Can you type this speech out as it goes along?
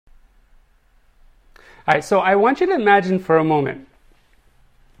All right, so I want you to imagine for a moment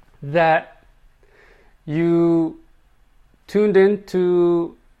that you tuned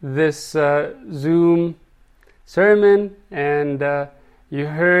into this Zoom sermon and you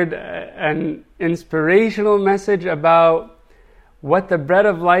heard an inspirational message about what the bread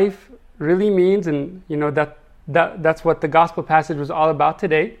of life really means, and you know that's what the gospel passage was all about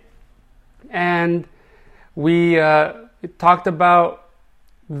today. And we talked about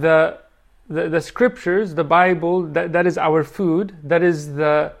the scriptures, the Bible, that is our food, that is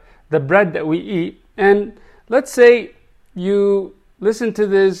the bread that we eat. And let's say you listen to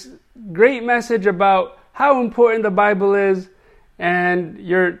this great message about how important the Bible is, and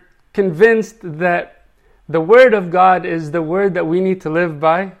you're convinced that the Word of God is the Word that we need to live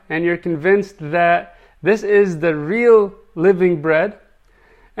by, and you're convinced that this is the real living bread.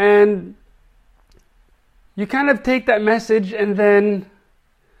 And you kind of take that message and then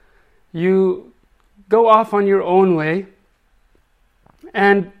you go off on your own way,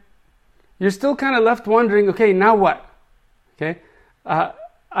 and you're still kind of left wondering, okay, now what? Okay,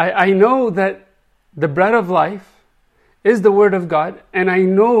 I know that the bread of life is the Word of God, and I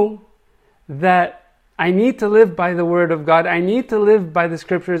know that I need to live by the Word of God. I need to live by the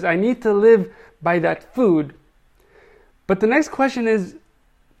Scriptures. I need to live by that food. But the next question is,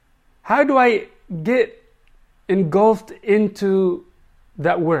 how do I get engulfed into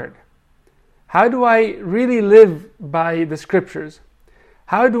that Word? How do I really live by the Scriptures?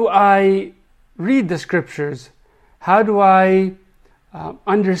 How do I read the Scriptures? How do I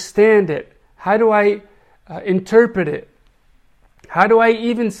understand it? How do I interpret it? How do I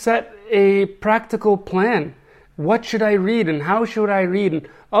even set a practical plan? What should I read and how should I read? And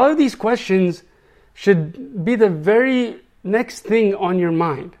all of these questions should be the very next thing on your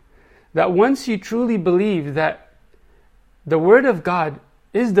mind. That once you truly believe that the Word of God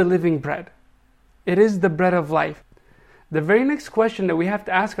is the living bread, it is the bread of life, the very next question that we have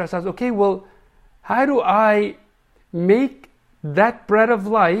to ask ourselves, okay, well, how do I make that bread of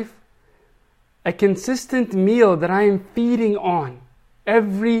life a consistent meal that I am feeding on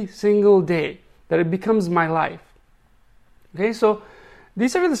every single day, that it becomes my life? Okay, so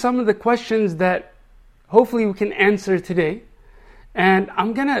these are some of the questions that hopefully we can answer today. And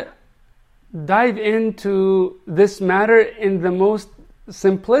I'm going to dive into this matter in the most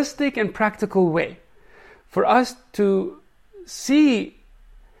simplistic and practical way for us to see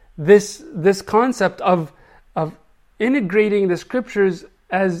this concept of integrating the Scriptures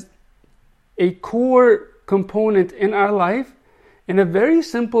as a core component in our life in a very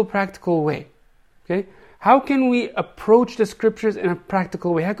simple, practical way. Okay? How can we approach the Scriptures in a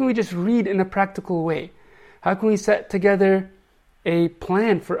practical way? How can we just read in a practical way? How can we set together a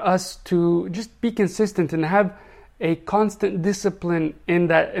plan for us to just be consistent and have a constant discipline in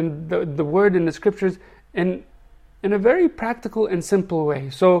that, in the Word and the Scriptures in a very practical and simple way?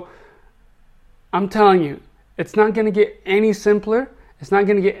 So I'm telling you, it's not going to get any simpler. It's not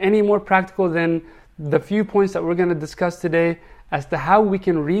going to get any more practical than the few points that we're going to discuss today as to how we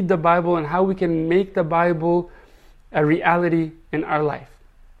can read the Bible and how we can make the Bible a reality in our life.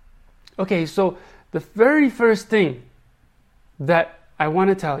 Okay, so the very first thing that I want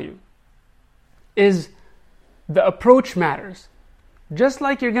to tell you is the approach matters. Just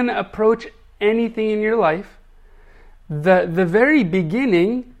like you're going to approach anything in your life, the very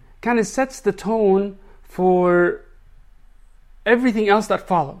beginning kind of sets the tone for everything else that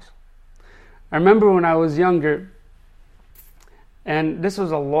follows. I remember when I was younger, and this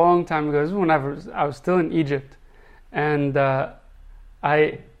was a long time ago. This was when I was still in Egypt, and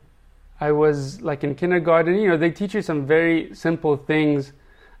I was like in kindergarten. You know, they teach you some very simple things,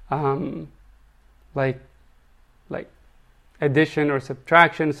 like addition or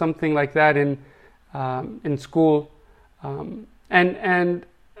subtraction, something like that in school, and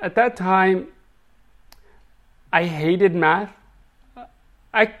at that time, I hated math.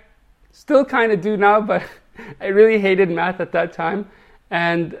 I still kind of do now, but I really hated math at that time,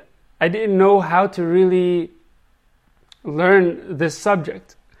 and I didn't know how to really learn this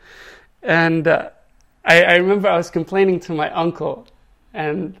subject. And I remember I was complaining to my uncle,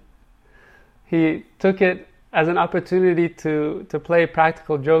 and he took it as an opportunity to play a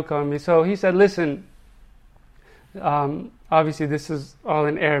practical joke on me. So he said, listen, obviously this is all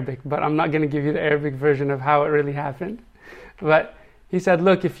in Arabic, but I'm not going to give you the Arabic version of how it really happened. But he said,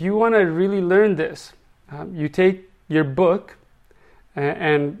 look, if you want to really learn this, you take your book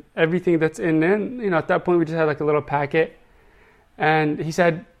and everything that's in there. You know, at that point we just had like a little packet. And he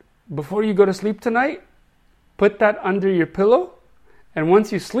said, before you go to sleep tonight, put that under your pillow. And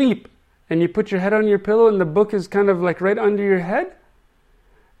once you sleep and you put your head on your pillow and the book is kind of like right under your head,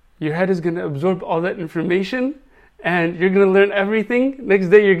 your head is going to absorb all that information and you're going to learn everything. Next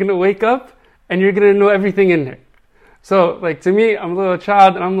day you're going to wake up and you're going to know everything in there. So like to me, I'm a little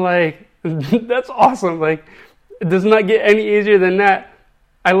child and I'm like, that's awesome. Like it does not get any easier than that.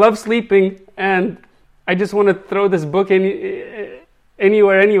 I love sleeping and I just want to throw this book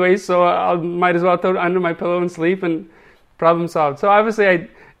anywhere anyway, so I might as well throw it under my pillow and sleep, and problem solved. So obviously I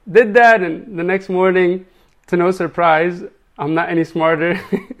did that, and the next morning, to no surprise, I'm not any smarter.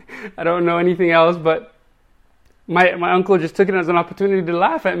 I don't know anything else, but my uncle just took it as an opportunity to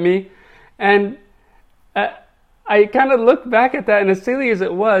laugh at me, and I kind of look back at that, and as silly as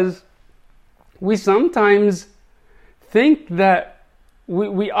it was, we sometimes think that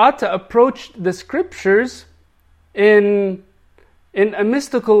we ought to approach the scriptures in a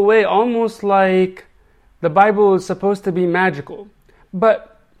mystical way, almost like the Bible is supposed to be magical.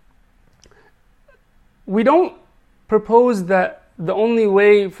 But we don't propose that the only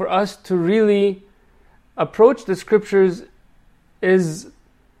way for us to really approach the scriptures is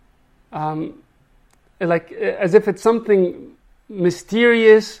like as if it's something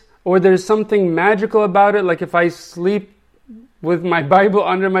mysterious or there's something magical about it. Like if I sleep with my Bible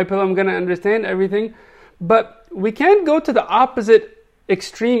under my pillow, I'm going to understand everything. But we can't go to the opposite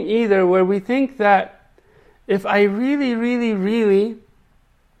extreme either, where we think that if I really, really, really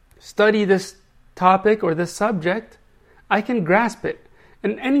study this topic or this subject, I can grasp it.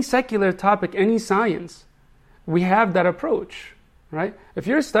 In any secular topic, any science, we have that approach, right? If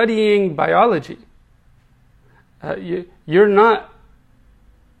you're studying biology, you're not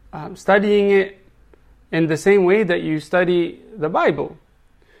studying it in the same way that you study the Bible.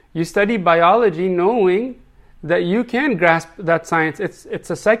 You study biology knowing that you can grasp that science. It's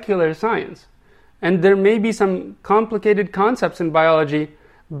a secular science. And there may be some complicated concepts in biology,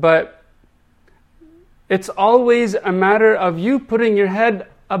 but it's always a matter of you putting your head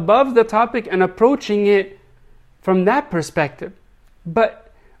above the topic and approaching it from that perspective.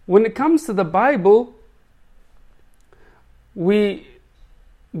 But when it comes to the Bible, we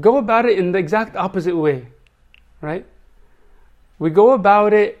go about it in the exact opposite way, right? We go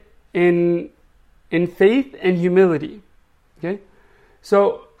about it in faith and humility, okay?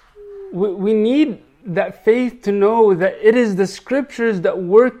 So we need that faith to know that it is the scriptures that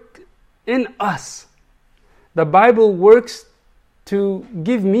work in us. The Bible works to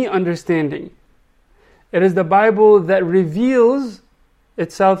give me understanding. It is the Bible that reveals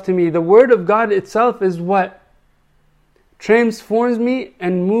itself to me. The Word of God itself is what transforms me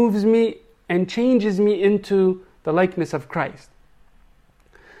and moves me and changes me into the likeness of Christ.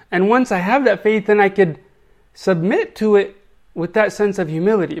 And once I have that faith, then I could submit to it with that sense of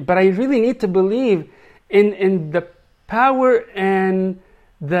humility. But I really need to believe in the power and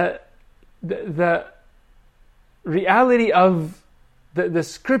the reality of the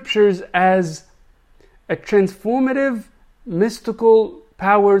scriptures as a transformative, mystical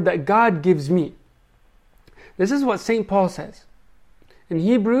power that God gives me. This is what St. Paul says. In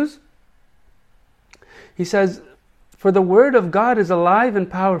Hebrews, he says, "For the word of God is alive and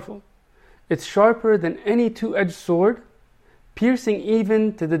powerful. It's sharper than any two-edged sword, piercing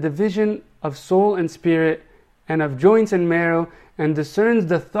even to the division of soul and spirit, and of joints and marrow, and discerns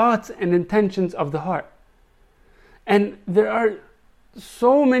the thoughts and intentions of the heart." And there are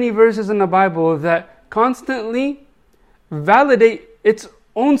so many verses in the Bible that constantly validate its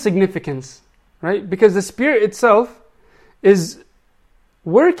own significance, right? Because the Spirit itself is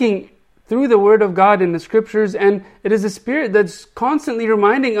working through the Word of God in the Scriptures, and it is the Spirit that's constantly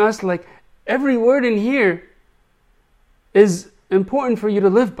reminding us, like, every word in here is important for you to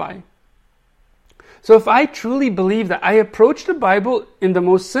live by. So if I truly believe that I approach the Bible in the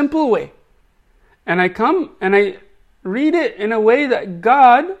most simple way, and I come and I read it in a way that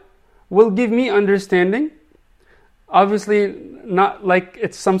God will give me understanding, obviously not like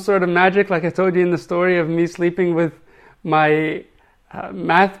it's some sort of magic, like I told you in the story of me sleeping with my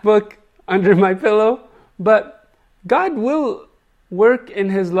math book under my pillow, but God will work in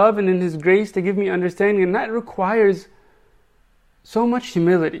His love and in His grace to give me understanding, and that requires so much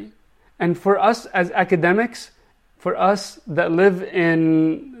humility. And for us as academics, for us that live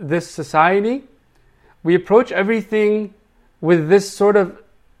in this society, we approach everything with this sort of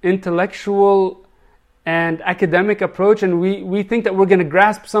intellectual and academic approach, and we think that we're going to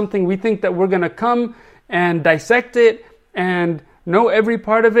grasp something. We think that we're going to come and dissect it and know every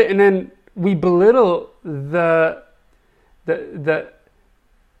part of it, and then we belittle the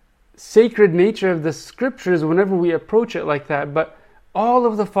sacred nature of the scriptures whenever we approach it like that. But all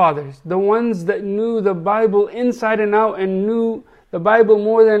of the fathers, the ones that knew the Bible inside and out and knew the Bible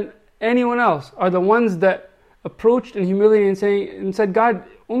more than anyone else, are the ones that approached in humility and said, God,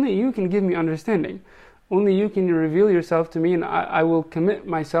 only you can give me understanding. Only you can reveal yourself to me, and I will commit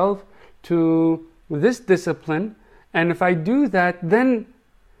myself to this discipline. And if I do that, then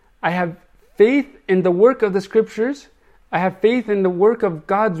I have faith in the work of the scriptures. I have faith in the work of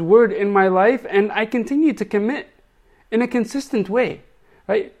God's word in my life, and I continue to commit in a consistent way.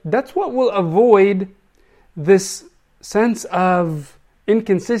 Right? That's what will avoid this sense of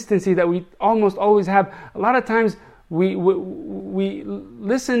inconsistency that we almost always have. A lot of times we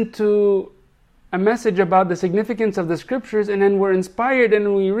listen to a message about the significance of the scriptures, and then we're inspired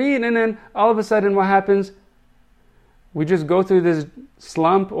and we read, and then all of a sudden what happens? We just go through this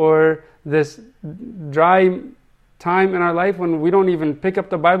slump or this dry time in our life when we don't even pick up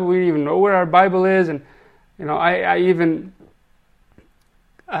the Bible, we don't even know where our Bible is. And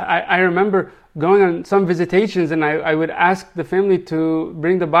I remember going on some visitations, and I would ask the family to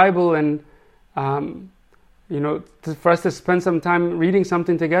bring the Bible and for us to spend some time reading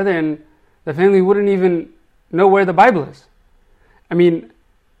something together, and the family wouldn't even know where the Bible is. I mean,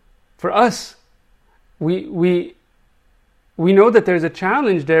 for us, we know that there's a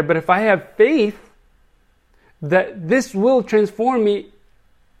challenge there, but if I have faith that this will transform me,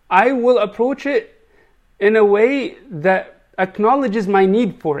 I will approach it in a way that acknowledges my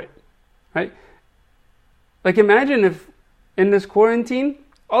need for it, right? Like imagine if in this quarantine,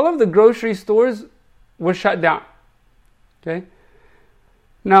 all of the grocery stores were shut down, okay?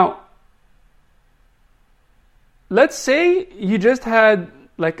 Now, let's say you just had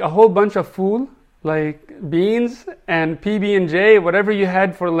like a whole bunch of food, like beans and PB&J, whatever you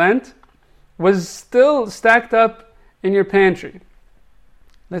had for Lent, was still stacked up in your pantry.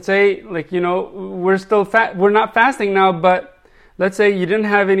 Let's say, we're not fasting now, but let's say you didn't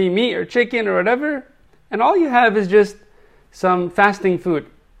have any meat or chicken or whatever, and all you have is just some fasting food.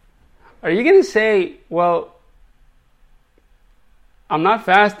 Are you going to say, well, I'm not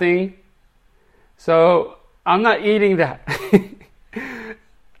fasting, so I'm not eating that?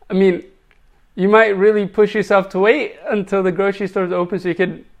 I mean, you might really push yourself to wait until the grocery store is open so you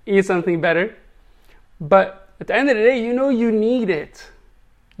could eat something better. But at the end of the day, you need it.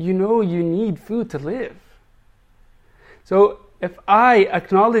 You need food to live. So if I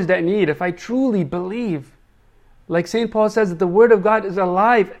acknowledge that need, if I truly believe, like St. Paul says, that the Word of God is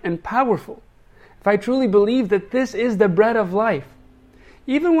alive and powerful, if I truly believe that this is the bread of life,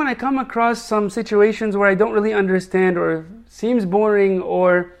 even when I come across some situations where I don't really understand, or it seems boring,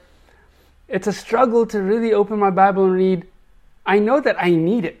 or it's a struggle to really open my Bible and read, I know that I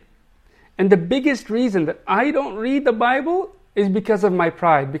need it. And the biggest reason that I don't read the Bible is because of my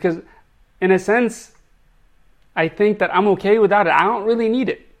pride. Because in a sense, I think that I'm okay without it. I don't really need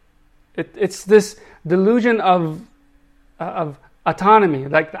it. It's this delusion of autonomy.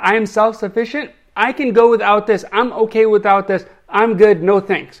 Like, I am self-sufficient. I can go without this. I'm okay without this. I'm good. No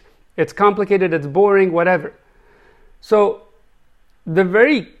thanks. It's complicated. It's boring. Whatever. So the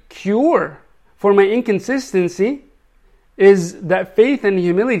very cure for my inconsistency is that faith and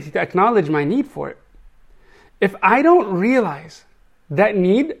humility to acknowledge my need for it. If I don't realize that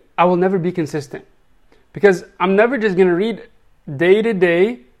need, I will never be consistent. Because I'm never just going to read day to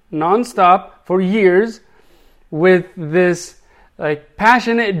day, non-stop, for years, with this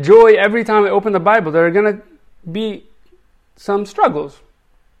passionate joy every time I open the Bible. There are going to be some struggles.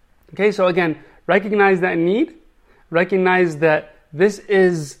 Okay, so again, recognize that need. Recognize that this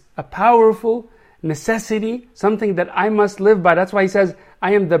is a powerful necessity, something that I must live by. That's why he says,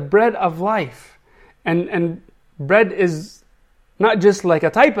 I am the bread of life. And bread is not just like a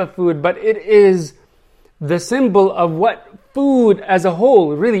type of food, but it is the symbol of what food as a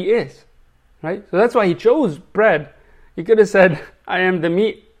whole really is. Right? So that's why he chose bread. He could have said, I am the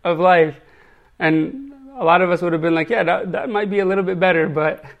meat of life. And a lot of us would have been like, yeah, that might be a little bit better.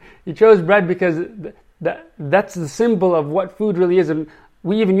 But he chose bread because that's the symbol of what food really is. And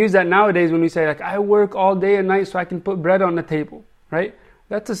we even use that nowadays when we say, I work all day and night so I can put bread on the table, right?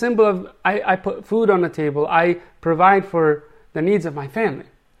 That's a symbol of I put food on the table. I provide for the needs of my family,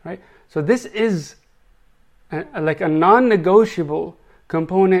 right? So this is a non-negotiable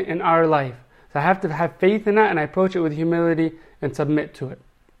component in our life. So I have to have faith in that, and I approach it with humility and submit to it.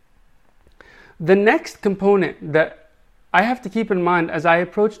 The next component that I have to keep in mind as I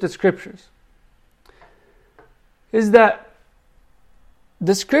approach the scriptures is that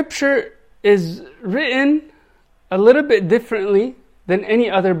the scripture is written a little bit differently than any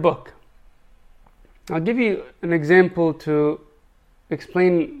other book. I'll give you an example to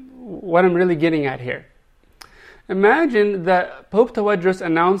explain what I'm really getting at here. Imagine that Pope Tawadros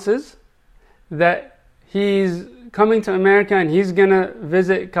announces that he's coming to America and he's going to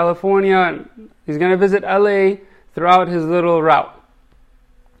visit California and he's going to visit LA throughout his little route.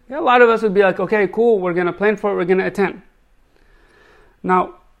 A lot of us would be like, okay, cool, we're going to plan for it, we're going to attend.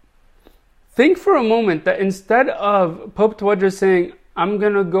 Now, think for a moment that instead of Pope Tawadros saying, I'm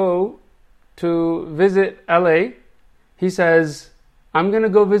going to go to visit LA, he says, I'm going to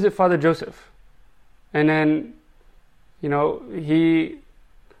go visit Father Joseph. And then, he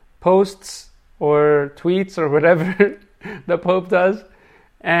posts or tweets or whatever the Pope does.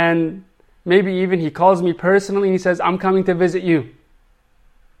 And maybe even he calls me personally and he says, I'm coming to visit you.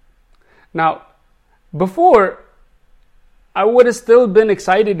 Now, before, I would have still been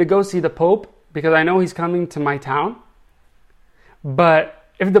excited to go see the Pope because I know he's coming to my town. But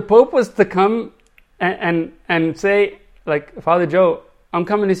if the Pope was to come and say, like, Father Joe, I'm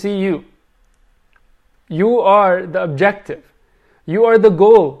coming to see you. You are the objective. You are the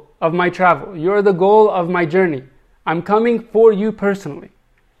goal of my travel. You are the goal of my journey. I'm coming for you personally.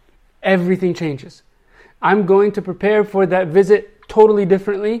 Everything changes. I'm going to prepare for that visit totally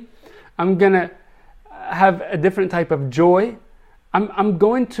differently. I'm going to have a different type of joy. I'm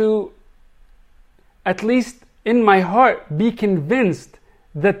going to, at least in my heart, be convinced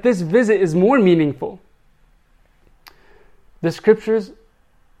that this visit is more meaningful. The scriptures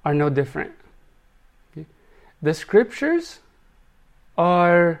are no different. Okay? The scriptures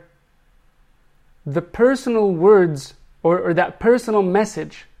are the personal words or that personal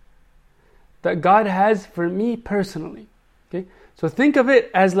message that God has for me personally. Okay? So think of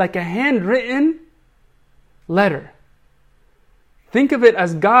it as like a handwritten letter. Think of it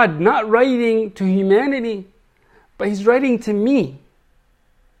as God not writing to humanity, but He's writing to me.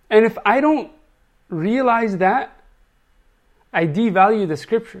 And if I don't realize that, I devalue the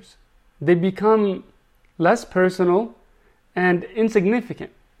scriptures. They become less personal and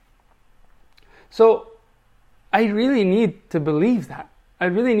insignificant. So I really need to believe that. I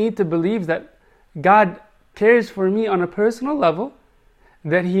really need to believe that God cares for me on a personal level,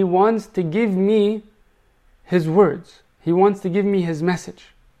 that He wants to give me His words. He wants to give me His message.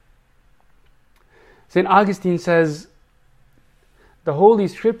 St. Augustine says, the Holy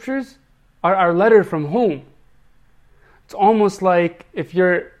Scriptures are our letter from home. It's almost like if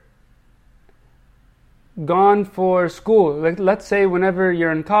you're gone for school, like let's say whenever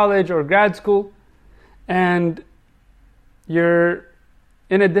you're in college or grad school and you're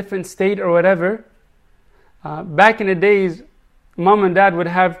in a different state or whatever, back in the days, mom and dad would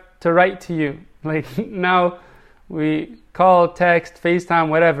have to write to you. Like now we call, text, FaceTime,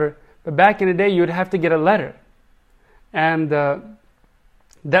 whatever. But back in the day, you would have to get a letter. And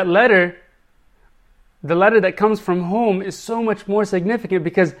that letter, the letter that comes from home is so much more significant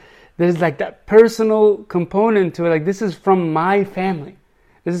because there's like that personal component to it. Like, this is from my family.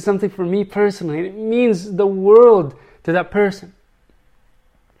 This is something for me personally. And it means the world to that person.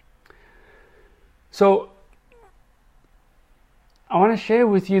 So, I want to share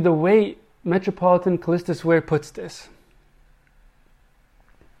with you the way Metropolitan Callistus Ware puts this.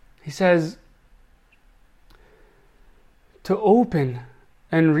 He says, to open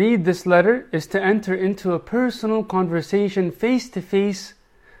and read this letter is to enter into a personal conversation face to face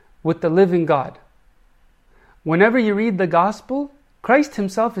with the living God. Whenever you read the gospel, Christ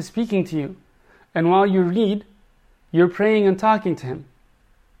Himself is speaking to you. And while you read, you're praying and talking to Him.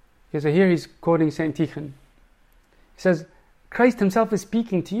 Okay, so here he's quoting St. Tikhon. He says, Christ Himself is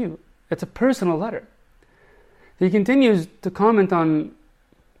speaking to you. It's a personal letter. He continues to comment on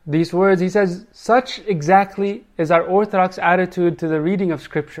these words. He says, such exactly is our orthodox attitude to the reading of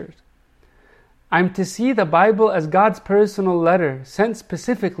scriptures. I'm to see the Bible as God's personal letter sent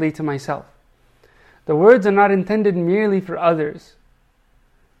specifically to myself. The words are not intended merely for others,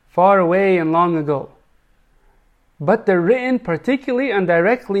 far away and long ago, but they're written particularly and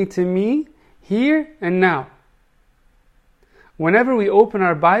directly to me, here and now. Whenever we open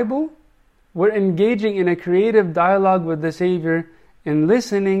our Bible, we're engaging in a creative dialogue with the Savior. In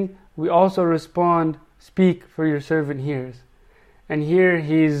listening, we also respond, speak, for your servant hears. And here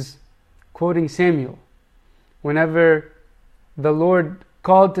he's quoting Samuel. Whenever the Lord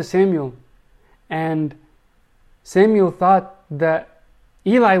called to Samuel, and Samuel thought that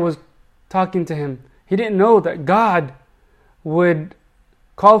Eli was talking to him. He didn't know that God would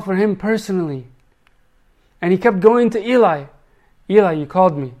call for him personally. And he kept going to Eli. Eli, you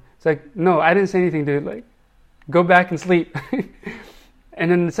called me. It's like, no, I didn't say anything, dude. Like, go back and sleep. And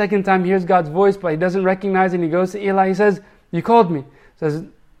then the second time he hears God's voice, but he doesn't recognize it, and he goes to Eli. He says, you called me. He says,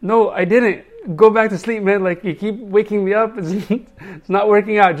 no, I didn't. Go back to sleep, man. Like, you keep waking me up. It's not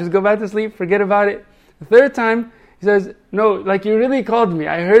working out. Just go back to sleep. Forget about it. The third time, he says, no, like, you really called me.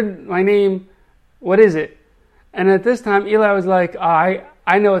 I heard my name. What is it? And at this time, Eli was like, I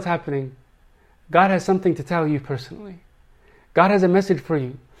know what's happening. God has something to tell you personally. God has a message for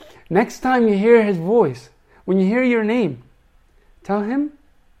you. Next time you hear his voice, when you hear your name, tell him,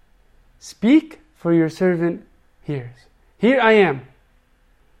 speak, for your servant hears. Here I am.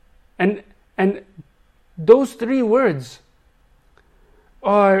 And those 3 words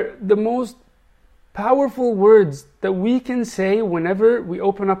are the most powerful words that we can say whenever we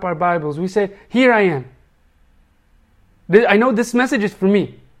open up our Bibles. We say, here I am. I know this message is for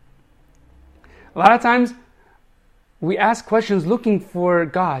me. A lot of times we ask questions looking for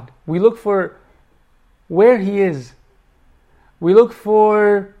God. We look for where He is. We look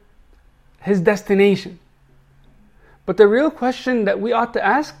for His destination. But the real question that we ought to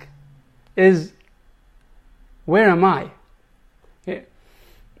ask is, where am I? Okay.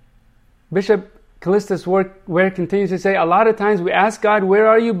 Bishop Callistus Ware continues to say, a lot of times we ask God, where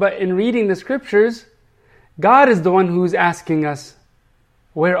are you? But in reading the scriptures, God is the one who's asking us,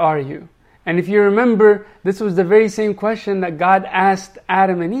 where are you? And if you remember, this was the very same question that God asked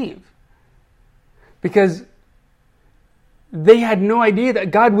Adam and Eve. Because they had no idea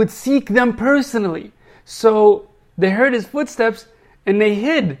that God would seek them personally. So they heard His footsteps and they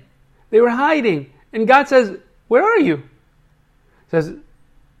hid. They were hiding. And God says, where are you? He says,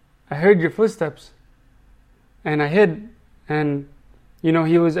 I heard your footsteps and I hid. And, he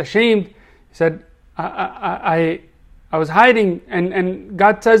was ashamed. He said, I was hiding. And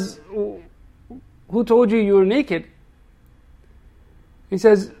God says, who told you you were naked? He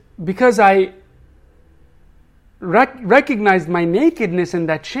says, because I recognized my nakedness and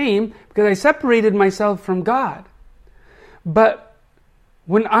that shame, because I separated myself from God. But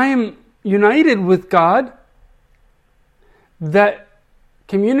when I am united with God, that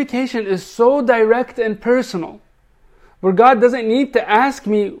communication is so direct and personal, where God doesn't need to ask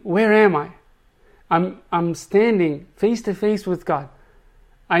me, where am I? I'm standing face to face with God.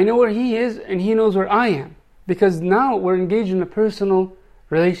 I know where He is and He knows where I am, because now we're engaged in a personal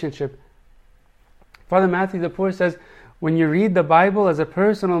relationship. Father Matthew the Poor says, when you read the Bible as a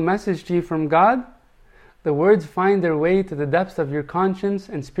personal message to you from God, the words find their way to the depths of your conscience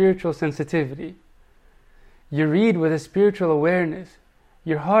and spiritual sensitivity. You read with a spiritual awareness,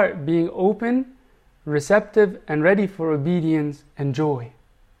 your heart being open, receptive, and ready for obedience and joy.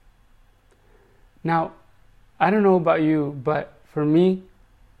 Now, I don't know about you, but for me,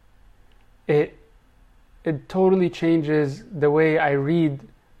 it totally changes the way I read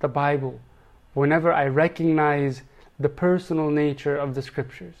the Bible whenever I recognize the personal nature of the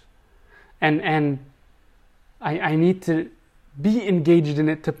scriptures. And I need to be engaged in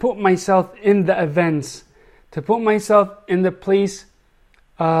it, to put myself in the events, to put myself in the place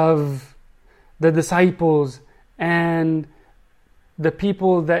of the disciples and the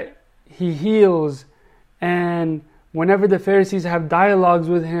people that He heals. And whenever the Pharisees have dialogues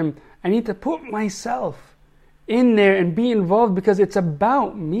with Him, I need to put myself in there and be involved, because it's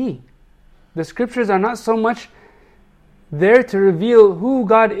about me. The scriptures are not so much there to reveal who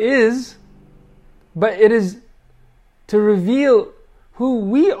God is, but it is to reveal who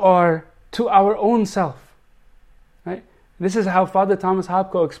we are to our own self. Right? This is how Father Thomas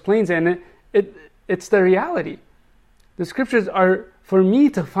Hopko explains it, and it's the reality. The scriptures are for me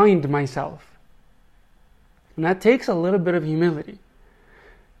to find myself. And that takes a little bit of humility.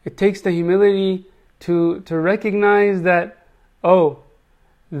 It takes the humility to recognize that,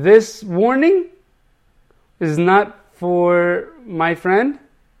 this warning is not for my friend,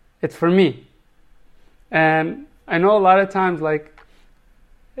 it's for me. And I know a lot of times, like,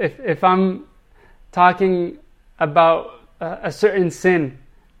 if I'm talking about a certain sin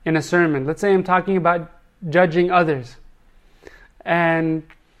in a sermon, let's say I'm talking about judging others, and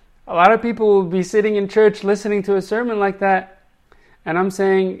a lot of people will be sitting in church listening to a sermon like that, and I'm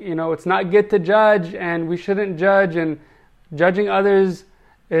saying, it's not good to judge, and we shouldn't judge, and judging others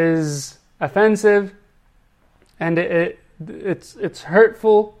is offensive, and it's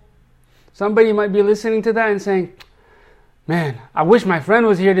hurtful. Somebody might be listening to that and saying, man, I wish my friend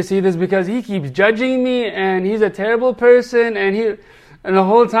was here to see this, because he keeps judging me and he's a terrible person, and the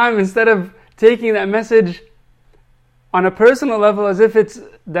whole time, instead of taking that message on a personal level as if it's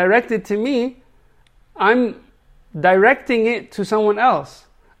directed to me, I'm directing it to someone else.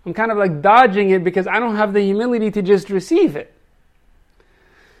 I'm kind of like dodging it because I don't have the humility to just receive it.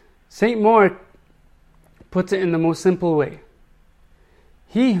 St. Mark puts it in the most simple way.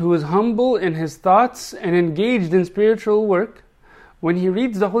 He who is humble in his thoughts and engaged in spiritual work, when he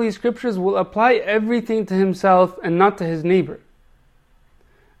reads the Holy Scriptures, will apply everything to himself and not to his neighbor.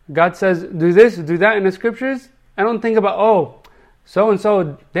 God says, do this, do that in the Scriptures. I don't think about,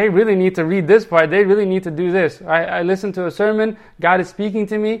 so-and-so, they really need to read this part, they really need to do this. I listen to a sermon, God is speaking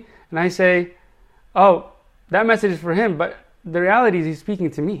to me, and I say, that message is for him, but the reality is He's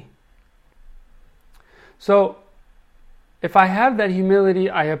speaking to me. So, if I have that humility,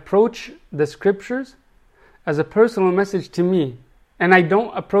 I approach the scriptures as a personal message to me. And I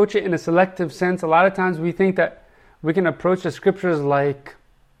don't approach it in a selective sense. A lot of times we think that we can approach the scriptures like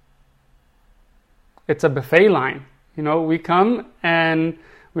it's a buffet line. We come and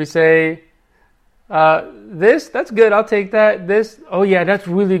we say, that's good, I'll take that. This, oh yeah, that's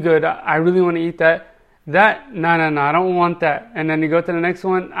really good, I really want to eat that. That, no, I don't want that. And then you go to the next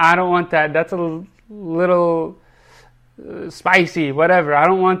one, I don't want that. That's a little spicy, whatever, I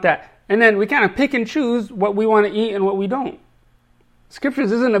don't want that. And then we kind of pick and choose what we want to eat and what we don't.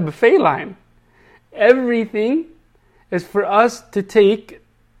 Scriptures isn't a buffet line. Everything is for us to take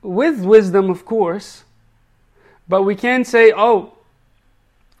with wisdom, of course, but we can't say,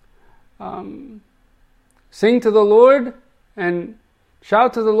 sing to the Lord and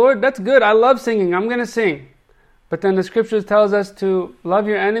shout to the Lord. That's good, I love singing, I'm going to sing. But then the scriptures tells us to love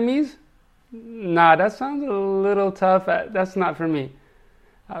your enemies. Nah, that sounds a little tough. That's not for me.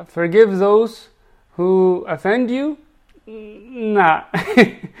 Forgive those who offend you. Nah.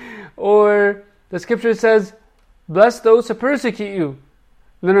 Or the scripture says, bless those who persecute you.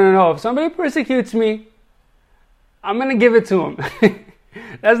 No. If somebody persecutes me, I'm going to give it to them.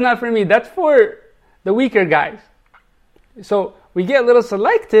 That's not for me. That's for the weaker guys. So we get a little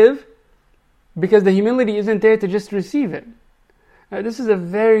selective because the humility isn't there to just receive it. Now, this is a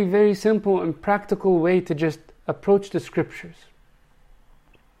very, very simple and practical way to just approach the scriptures.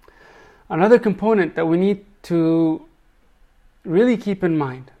 Another component that we need to really keep in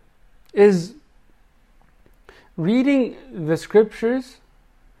mind is reading the scriptures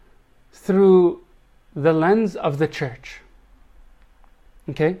through the lens of the church.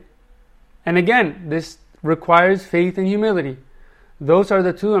 Okay? And again, this requires faith and humility. Those are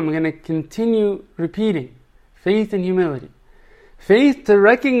the two I'm going to continue repeating. Faith and humility. Faith to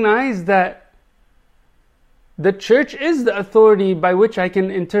recognize that the church is the authority by which I can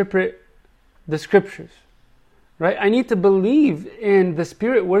interpret the scriptures. Right? I need to believe in the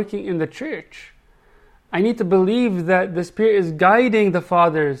Spirit working in the church. I need to believe that the Spirit is guiding the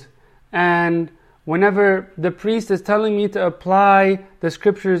fathers, and whenever the priest is telling me to apply the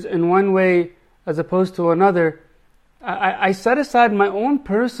scriptures in one way as opposed to another, I set aside my own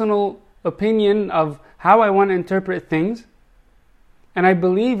personal opinion of how I want to interpret things, and I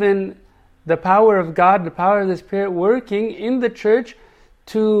believe in the power of God, the power of the Spirit working in the church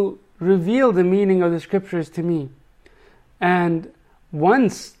to reveal the meaning of the scriptures to me. And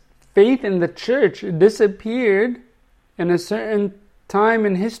once faith in the church disappeared in a certain time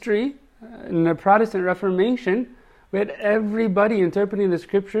in history, in the Protestant Reformation, we had everybody interpreting the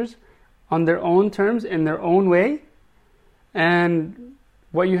scriptures on their own terms, in their own way. And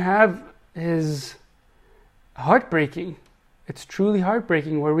what you have is heartbreaking. It's truly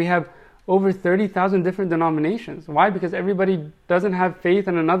heartbreaking, where we have over 30,000 different denominations. Why? Because everybody doesn't have faith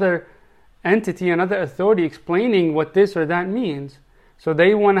in another entity, another authority explaining what this or that means. So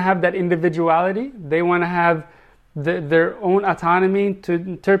they want to have that individuality. They want to have their own autonomy to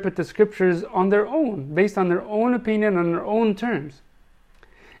interpret the scriptures on their own, based on their own opinion, on their own terms.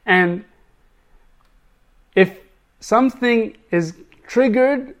 And if something is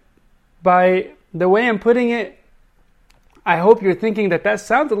triggered by the way I'm putting it, I hope you're thinking that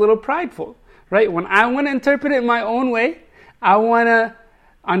sounds a little prideful, right? When I want to interpret it my own way, I want to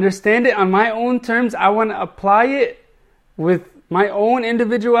understand it on my own terms, I want to apply it with my own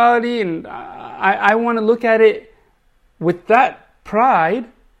individuality, and I want to look at it with that pride,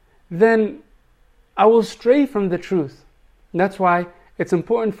 then I will stray from the truth. And that's why it's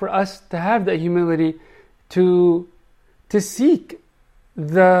important for us to have that humility to seek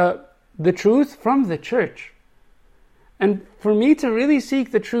the truth from the church. And for me to really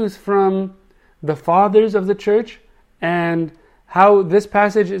seek the truth from the fathers of the church and how this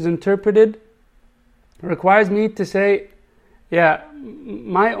passage is interpreted requires me to say, yeah,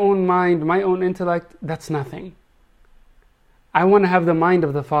 my own mind, my own intellect, that's nothing. I want to have the mind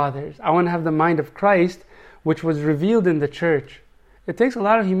of the fathers. I want to have the mind of Christ, which was revealed in the church. It takes a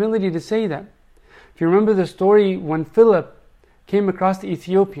lot of humility to say that. If you remember the story when Philip came across the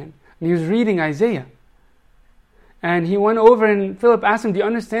Ethiopian, and he was reading Isaiah, and he went over and Philip asked him, do you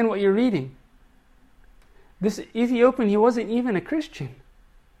understand what you're reading? This Ethiopian, he wasn't even a Christian.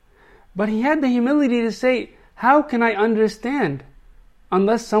 But he had the humility to say, how can I understand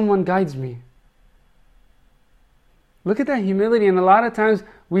unless someone guides me? Look at that humility. And a lot of times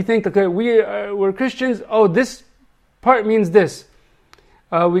we think, okay, we're Christians, oh, this part means this.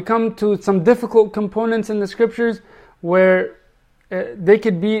 We come to some difficult components in the scriptures where they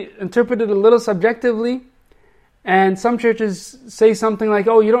could be interpreted a little subjectively, And some churches say something like,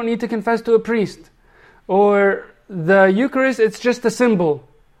 oh, you don't need to confess to a priest. Or the Eucharist, it's just a symbol.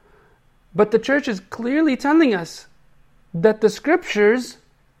 But the church is clearly telling us that the scriptures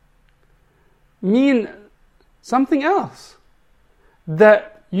mean something else.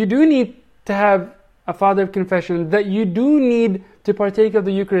 That you do need to have a father of confession, that you do need to partake of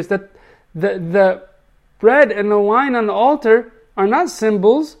the Eucharist, that the bread and the wine on the altar are not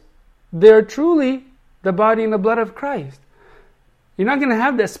symbols, they are truly the body and the blood of Christ. You're not going to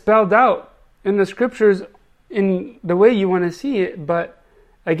have that spelled out in the scriptures in the way you want to see it, but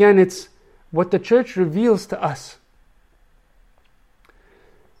again, it's what the church reveals to us.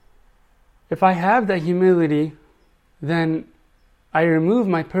 If I have that humility, then I remove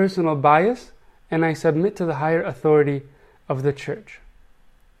my personal bias and I submit to the higher authority of the church.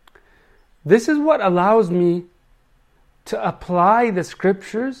 This is what allows me to apply the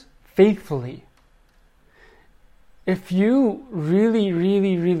scriptures faithfully. If you really,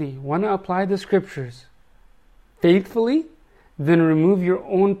 really, really want to apply the scriptures faithfully, then remove your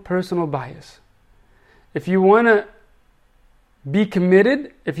own personal bias. If you want to be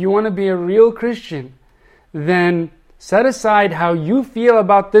committed, if you want to be a real Christian, then set aside how you feel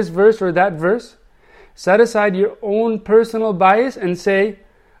about this verse or that verse. Set aside your own personal bias and say,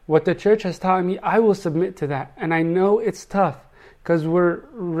 what the church has taught me, I will submit to that. And I know it's tough because we're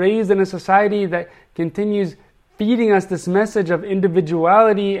raised in a society that continues feeding us this message of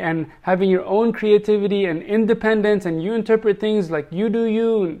individuality and having your own creativity and independence, and you interpret things like you do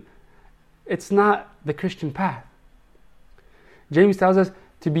you. It's not the Christian path. James tells us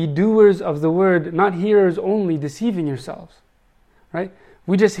to be doers of the word, not hearers only, deceiving yourselves. Right?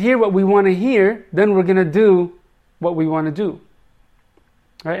 We just hear what we want to hear, then we're going to do what we want to do.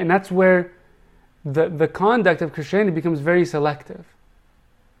 Right? And that's where the conduct of Christianity becomes very selective.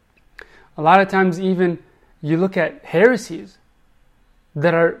 A lot of times even you look at heresies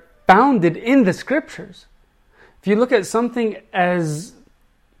that are founded in the scriptures. If you look at something as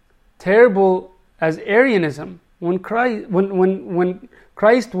terrible as Arianism, when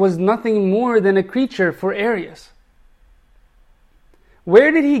Christ was nothing more than a creature for Arius.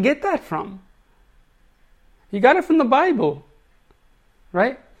 Where did he get that from? He got it from the Bible,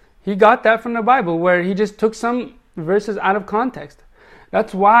 right? He got that from the Bible, where he just took some verses out of context.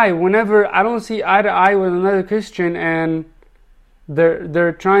 That's why whenever I don't see eye to eye with another Christian and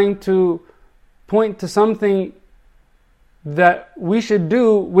they're trying to point to something that we should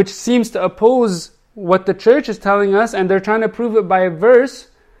do, which seems to oppose what the church is telling us, and they're trying to prove it by a verse,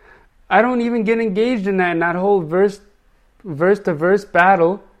 I don't even get engaged in that whole verse to verse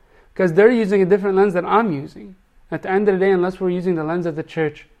battle, because they're using a different lens than I'm using. At the end of the day, unless we're using the lens of the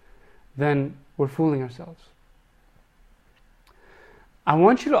church, then we're fooling ourselves. I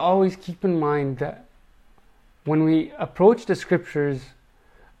want you to always keep in mind that when we approach the scriptures,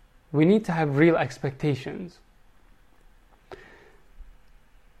 we need to have real expectations.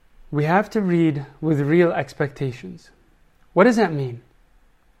 We have to read with real expectations. What does that mean?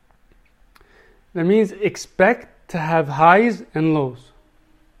 That means expect to have highs and lows.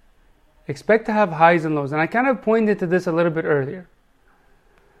 Expect to have highs and lows. And I kind of pointed to this a little bit earlier.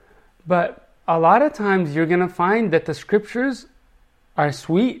 But a lot of times you're going to find that the scriptures are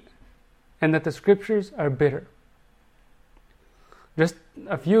sweet and that the scriptures are bitter. Just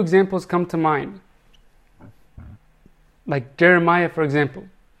a few examples come to mind. Like Jeremiah, for example.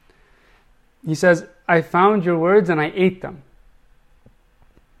 He says, I found your words and I ate them.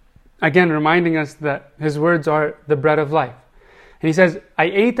 Again, reminding us that his words are the bread of life. And he says, I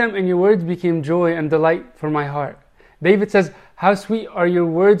ate them and your words became joy and delight for my heart. David says, how sweet are your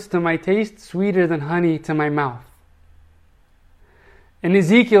words to my taste, sweeter than honey to my mouth. In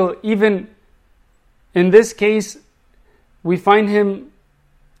Ezekiel, even in this case, we find him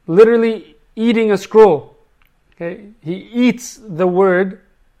literally eating a scroll. Okay? He eats the word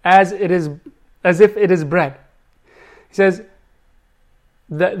as if it is bread. He says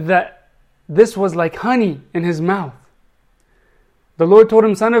that this was like honey in his mouth. The Lord told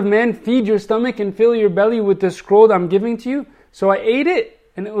him, Son of man, feed your stomach and fill your belly with the scroll that I'm giving to you. So I ate it,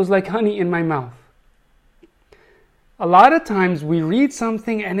 and it was like honey in my mouth. A lot of times we read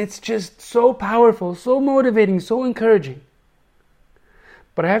something and it's just so powerful, so motivating, so encouraging.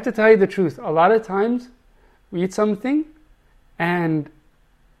 But I have to tell you the truth. A lot of times we eat something and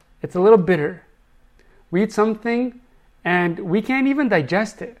it's a little bitter. We eat something and we can't even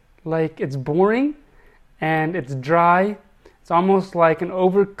digest it. Like, it's boring and it's dry. It's almost like an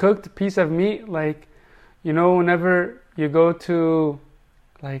overcooked piece of meat. Like, you know, whenever you go to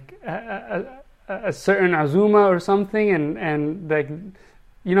like a certain azuma or something, and like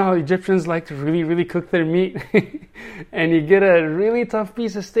you know how Egyptians like to really, really cook their meat? And you get a really tough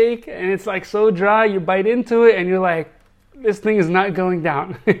piece of steak and it's like so dry, you bite into it and you're like, this thing is not going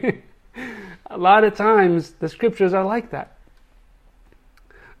down. A lot of times the scriptures are like that.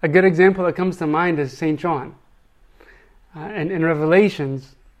 A good example that comes to mind is St. John. And in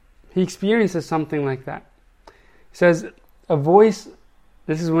Revelations, he experiences something like that. He says, a voice,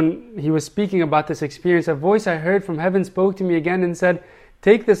 this is when he was speaking about this experience, a voice I heard from heaven spoke to me again and said,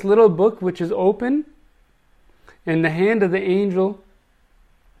 take this little book which is open in the hand of the angel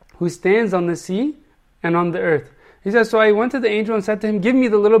who stands on the sea and on the earth. He says, so I went to the angel and said to him, give me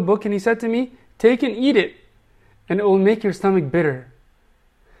the little book. And he said to me, take and eat it, and it will make your stomach bitter.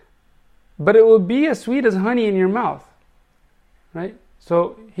 But it will be as sweet as honey in your mouth. Right?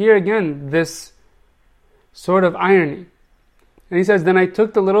 So here again, this sort of irony. And he says, then I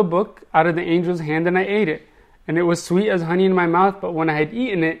took the little book out of the angel's hand and I ate it. And it was sweet as honey in my mouth, but when I had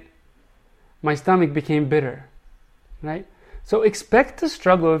eaten it, my stomach became bitter. Right? So expect to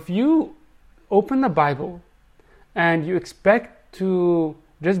struggle. If you open the Bible and you expect to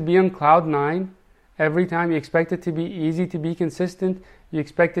just be on cloud nine every time, you expect it to be easy to be consistent, you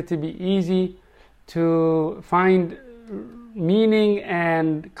expect it to be easy to find meaning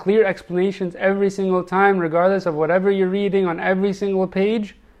and clear explanations every single time, regardless of whatever you're reading on every single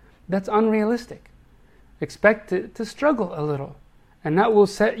page, that's unrealistic. Expect to struggle a little, and that will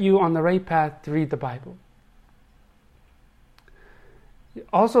set you on the right path to read the Bible.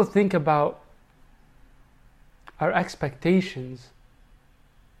 Also think about our expectations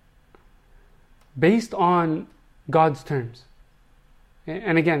based on God's terms.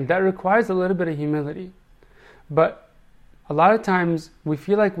 And again, that requires a little bit of humility. But a lot of times we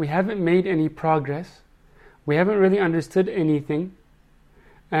feel like we haven't made any progress. We haven't really understood anything.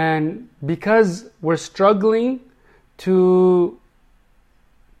 And because we're struggling to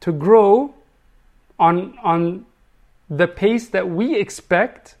grow on the pace that we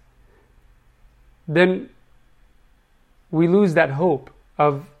expect, then we lose that hope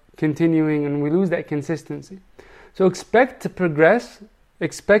of continuing and we lose that consistency. So expect to progress,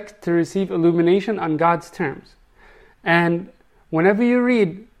 expect to receive illumination on God's terms. And whenever you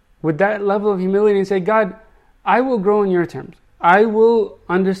read with that level of humility and say, God, I will grow on your terms. I will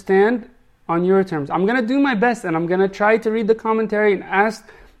understand on your terms. I'm going to do my best, and I'm going to try to read the commentary and ask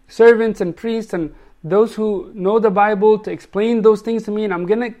servants and priests and those who know the Bible to explain those things to me, and I'm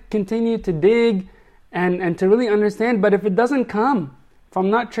going to continue to dig and to really understand. But if it doesn't come, if I'm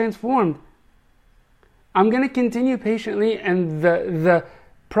not transformed, I'm going to continue patiently, and the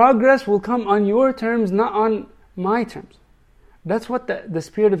progress will come on your terms, not on my terms. That's what the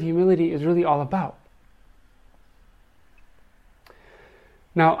spirit of humility is really all about.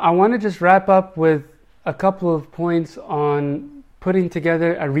 Now, I want to just wrap up with a couple of points on putting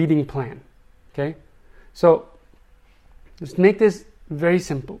together a reading plan. Okay? So, let's make this very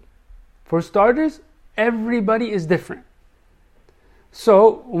simple. For starters, everybody is different.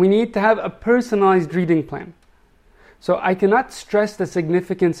 So, we need to have a personalized reading plan. So, I cannot stress the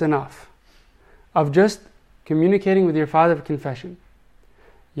significance enough of just communicating with your father of confession.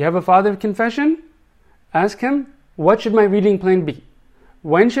 You have a father of confession? Ask him, what should my reading plan be?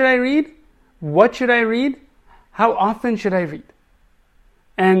 When should I read? What should I read? How often should I read?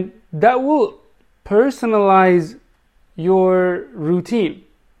 And that will personalize your routine. You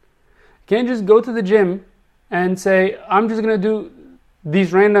can't just go to the gym and say, I'm just going to do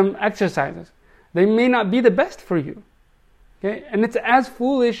these random exercises. They may not be the best for you. Okay? And it's as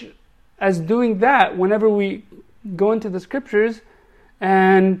foolish as doing that whenever we go into the scriptures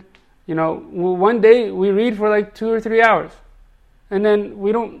and, one day we read for like 2 or 3 hours. And then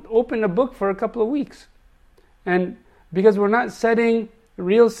we don't open a book for a couple of weeks. And because we're not setting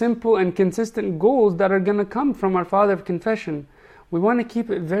real simple and consistent goals that are going to come from our Father of Confession, we want to keep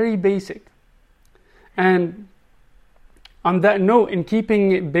it very basic. And on that note, in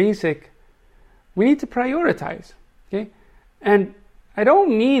keeping it basic, we need to prioritize. Okay? And I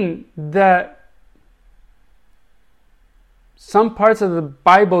don't mean that some parts of the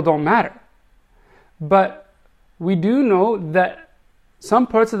Bible don't matter. But we do know that some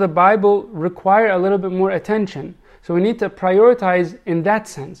parts of the Bible require a little bit more attention. So we need to prioritize in that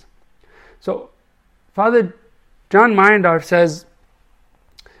sense. So Father John Meyendorff says,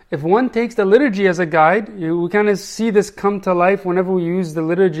 if one takes the liturgy as a guide, we kind of see this come to life whenever we use the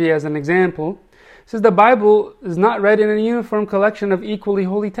liturgy as an example. He says the Bible is not read in a uniform collection of equally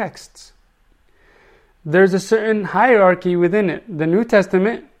holy texts. There's a certain hierarchy within it. The New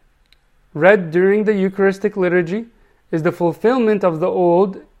Testament, read during the Eucharistic liturgy, is the fulfillment of the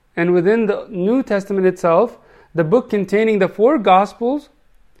Old, and within the New Testament itself, the book containing the 4 Gospels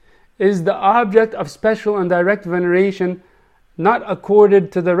is the object of special and direct veneration, not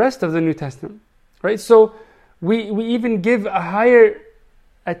accorded to the rest of the New Testament. Right? So we even give a higher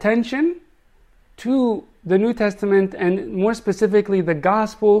attention to the New Testament, and more specifically the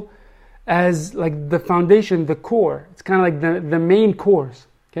Gospel, as like the foundation, the core. It's kind of like the main course.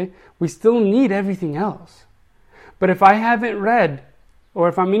 Okay? We still need everything else. But if I haven't read, or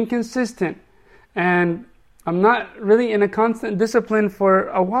if I'm inconsistent, and I'm not really in a constant discipline for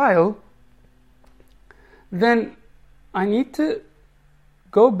a while, then I need to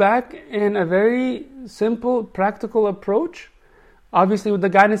go back in a very simple, practical approach, obviously with the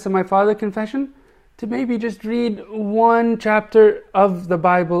guidance of my Father Confession, to maybe just read one chapter of the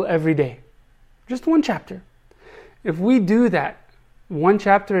Bible every day. Just one chapter. If we do that, one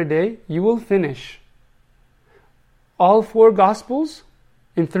chapter a day, you will finish all 4 Gospels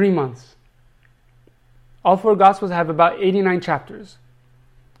in 3 months. All 4 Gospels have about 89 chapters.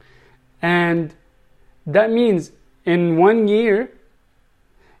 And that means in 1 year,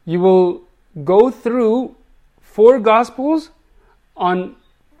 you will go through 4 Gospels on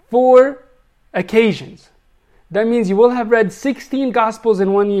 4 occasions. That means you will have read 16 Gospels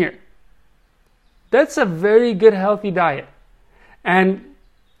in 1 year. That's a very good, healthy diet. And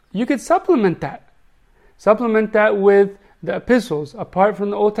you could supplement that. Supplement that with the epistles, apart from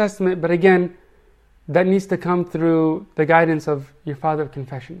the Old Testament, but again, that needs to come through the guidance of your Father of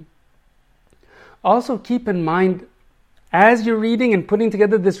Confession. Also keep in mind, as you're reading and putting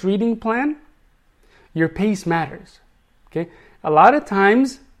together this reading plan, your pace matters. Okay? A lot of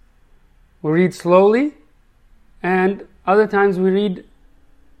times we read slowly, and other times we read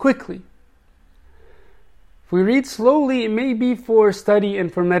quickly. If we read slowly, it may be for study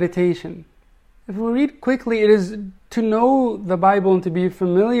and for meditation. If we read quickly, it is to know the Bible and to be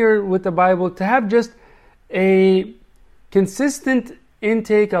familiar with the Bible, to have just a consistent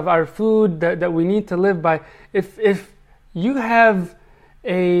intake of our food that we need to live by. If you have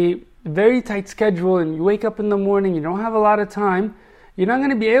a very tight schedule and you wake up in the morning, you don't have a lot of time, you're not going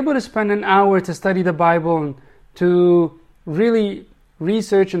to be able to spend an hour to study the Bible and to really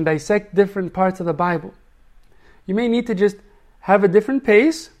research and dissect different parts of the Bible. You may need to just have a different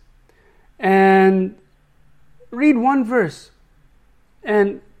pace and read one verse,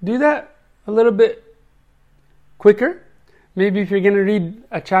 and do that a little bit quicker. Maybe if you're going to read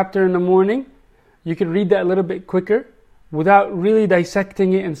a chapter in the morning, you could read that a little bit quicker without really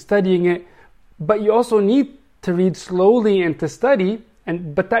dissecting it and studying it. But you also need to read slowly and to study,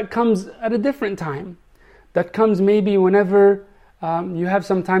 but that comes at a different time. That comes maybe whenever you have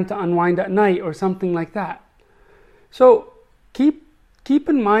some time to unwind at night or something like that. So keep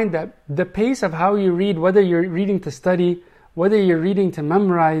in mind that the pace of how you read, whether you're reading to study, whether you're reading to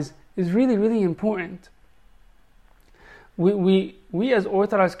memorize, is really, really important. We as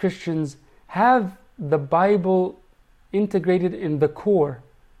Orthodox Christians have the Bible integrated in the core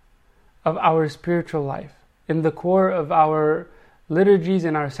of our spiritual life, in the core of our liturgies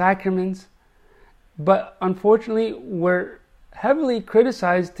and our sacraments. But unfortunately, we're heavily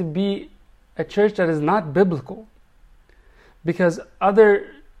criticized to be a church that is not biblical, because other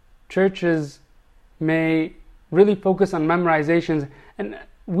churches may really focus on memorizations, and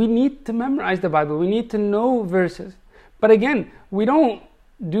we need to memorize the Bible. We need to know verses. But again, we don't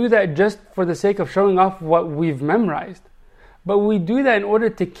do that just for the sake of showing off what we've memorized, but we do that in order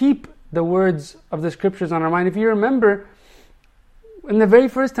to keep the words of the scriptures on our mind. If you remember, in the very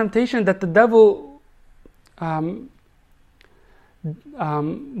first temptation that the devil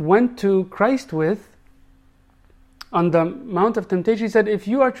went to Christ with, on the Mount of Temptation, he said, "If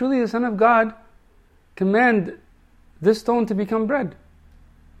you are truly the Son of God, command this stone to become bread."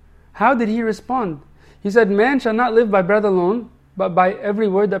 How did he respond? He said, "Man shall not live by bread alone, but by every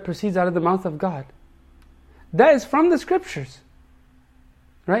word that proceeds out of the mouth of God." That is from the scriptures,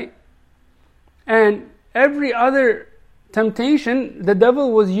 right? And every other temptation, the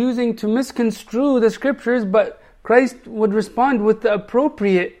devil was using to misconstrue the scriptures, but Christ would respond with the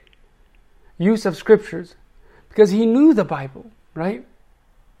appropriate use of scriptures, because he knew the Bible, right?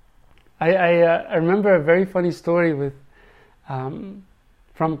 I remember a very funny story with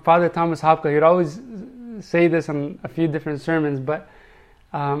from Father Thomas Hopka. He'd always say this on a few different sermons, but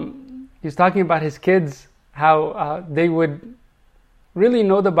he was talking about his kids, how they would really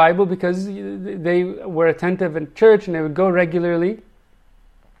know the Bible because they were attentive in church and they would go regularly.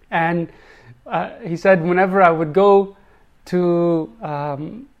 And he said, whenever I would go to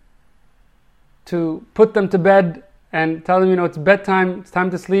put them to bed and tell them, it's bedtime, it's time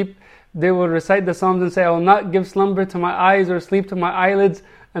to sleep, they will recite the Psalms and say, "I will not give slumber to my eyes or sleep to my eyelids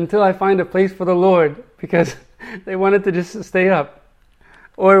until I find a place for the Lord," because they wanted to just stay up.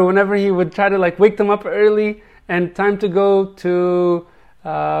 or whenever he would try to like wake them up early and time to go to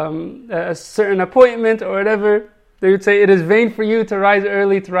a certain appointment or whatever, they would say, "It is vain for you to rise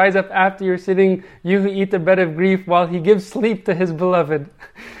early, to rise up after you're sitting, you who eat the bread of grief, while he gives sleep to his beloved."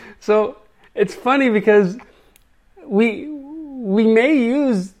 So it's funny because we may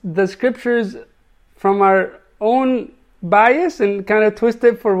use the scriptures from our own bias and kind of twist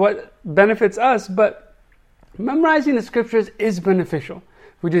it for what benefits us, but memorizing the scriptures is beneficial.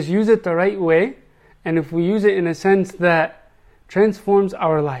 We just use it the right way, and if we use it in a sense that transforms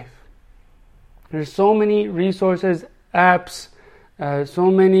our life. There's so many resources, apps, so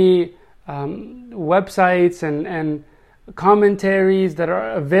many websites and commentaries that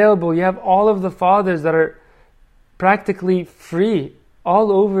are available. You have all of the fathers that are practically free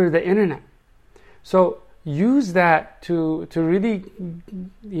all over the internet. So use that to really,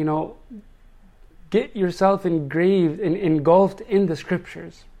 get yourself engulfed in the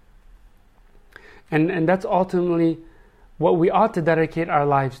scriptures. And that's ultimately what we ought to dedicate our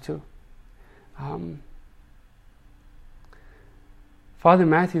lives to. Father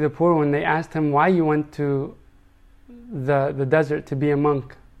Matthew the Poor, when they asked him why you went to the desert to be a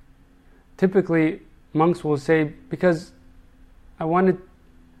monk, typically monks will say, because I wanted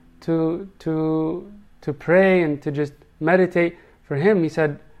to pray and to just meditate. For him, he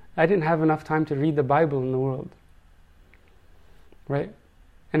said, I didn't have enough time to read the Bible in the world. Right?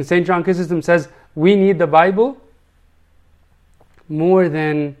 And St. John Chrysostom says, we need the Bible more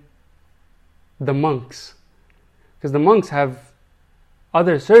than the monks. Because the monks have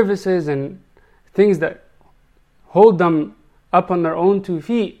other services and things that hold them up on their own 2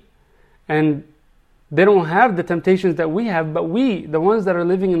 feet. And they don't have the temptations that we have, but we, the ones that are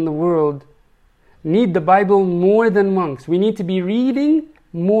living in the world, need the Bible more than monks. We need to be reading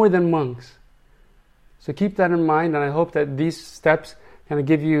more than monks. So keep that in mind, and I hope that these steps kind of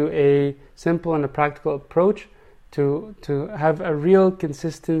give you a simple and a practical approach to have a real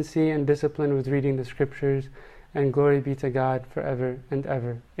consistency and discipline with reading the scriptures. And glory be to God forever and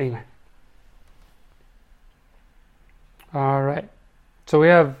ever. Amen. All right. So we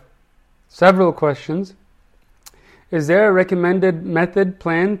have several questions. Is there a recommended method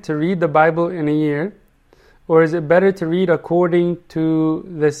plan to read the Bible in a year? Or is it better to read according to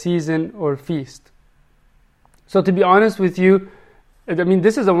the season or feast? So to be honest with you, I mean,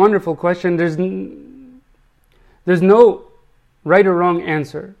 this is a wonderful question. There's no right or wrong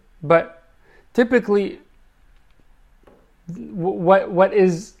answer. But typically, what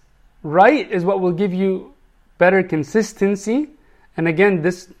is right is what will give you better consistency. And again,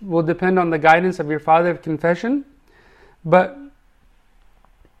 this will depend on the guidance of your father of confession. But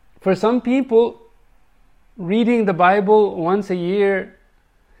for some people, reading the Bible once a year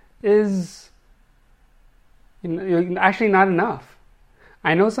is actually not enough.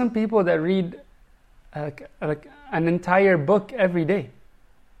 I know some people that read like an entire book every day.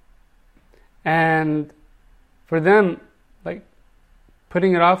 And for them, like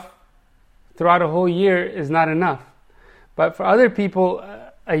putting it off throughout a whole year is not enough. But for other people,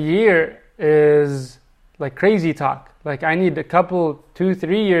 a year is like crazy talk. Like I need a couple,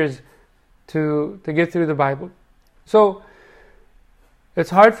 2-3 years to get through the Bible. So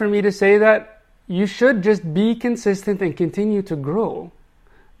it's hard for me to say that. You should just be consistent and continue to grow.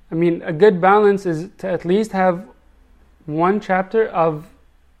 I mean, a good balance is to at least have one chapter of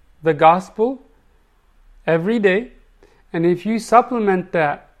the gospel every day. And if you supplement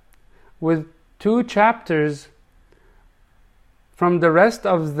that with 2 chapters from the rest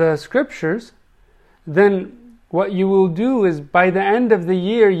of the scriptures, then what you will do is by the end of the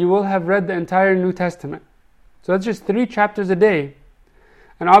year, you will have read the entire New Testament. So that's just 3 chapters a day.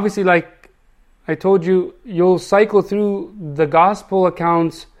 And obviously, like I told you, you'll cycle through the gospel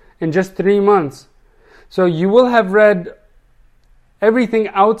accounts in just 3 months. So you will have read everything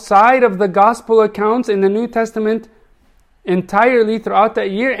outside of the gospel accounts in the New Testament entirely throughout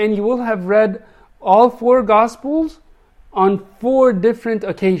that year, and you will have read all 4 gospels on 4 different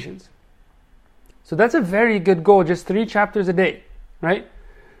occasions. So that's a very good goal, just 3 chapters a day, right?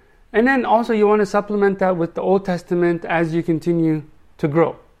 And then also you want to supplement that with the Old Testament as you continue to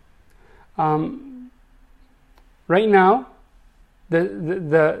grow. Right now,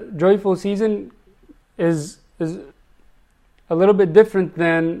 the joyful season is a little bit different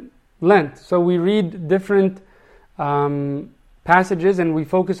than Lent. So we read different passages and we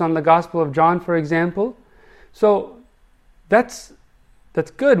focus on the Gospel of John, for example. So that's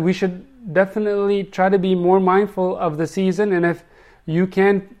good. We should definitely try to be more mindful of the season, and if you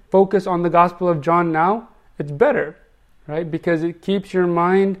can focus on the Gospel of John now, it's better, right? Because it keeps your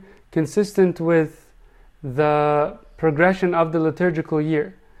mind consistent with the progression of the liturgical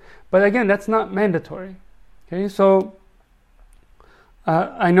year. But again, that's not mandatory. Okay, so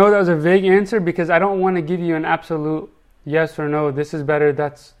I know that was a vague answer because I don't want to give you an absolute yes or no, this is better,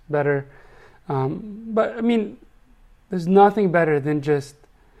 that's better. But I mean, there's nothing better than just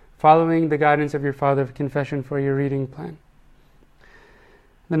following the guidance of your Father of Confession for your reading plan.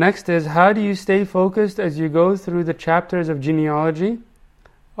 The next is, how do you stay focused as you go through the chapters of genealogy?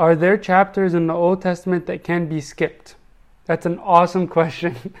 Are there chapters in the Old Testament that can be skipped? That's an awesome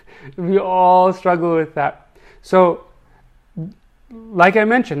question. We all struggle with that. So, like I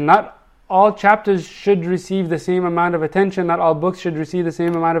mentioned, not all chapters should receive the same amount of attention. Not all books should receive the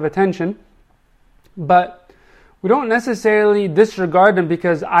same amount of attention. But we don't necessarily disregard them,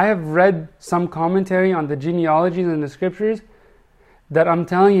 because I have read some commentary on the genealogies in the scriptures that I'm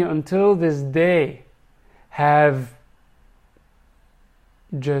telling you, until this day, have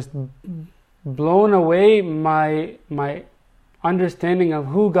just blown away my understanding of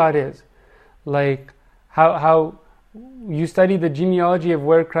who God is. Like how you study the genealogy of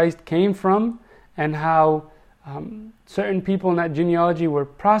where Christ came from, and how certain people in that genealogy were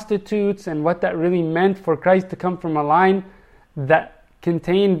prostitutes, and what that really meant for Christ to come from a line that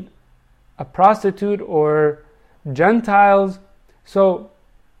contained a prostitute or Gentiles. So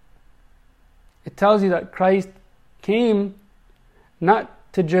it tells you that Christ came not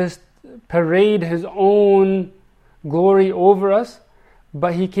to just parade his own glory over us,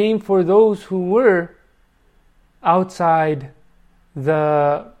 but he came for those who were outside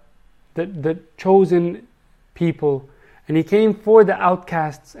the chosen people. And he came for the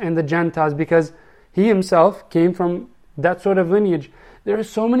outcasts and the Gentiles, because he himself came from that sort of lineage. There are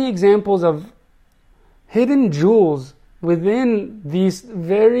so many examples of hidden jewels within these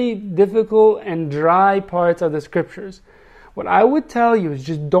very difficult and dry parts of the scriptures. What I would tell you is,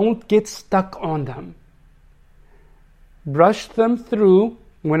 just don't get stuck on them. Brush them through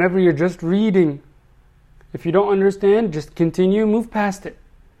whenever you're just reading. If you don't understand, just continue, move past it.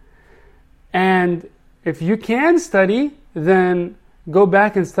 And if you can study, then go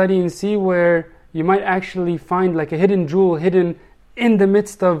back and study and see where you might actually find like a hidden jewel hidden in the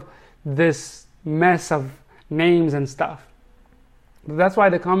midst of this mess of names and stuff. But that's why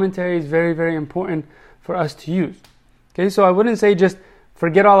the commentary is very, very important for us to use. Okay, so I wouldn't say just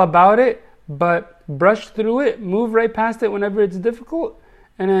forget all about it, but brush through it, move right past it whenever it's difficult,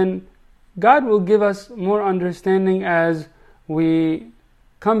 and then God will give us more understanding as we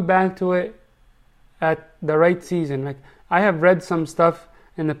come back to it at the right season. Like, I have read some stuff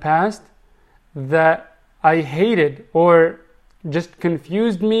in the past that I hated or just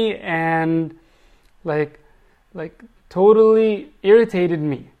confused me and like totally irritated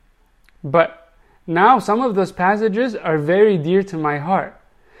me. But now some of those passages are very dear to my heart.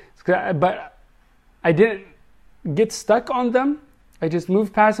 But I didn't get stuck on them. I just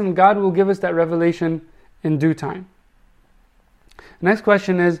moved past them. God will give us that revelation in due time. Next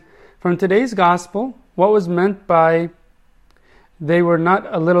question is, from today's gospel, what was meant by they were not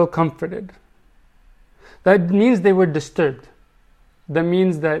a little comforted? That means they were disturbed. That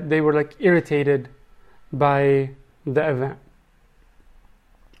means that they were like irritated by the event.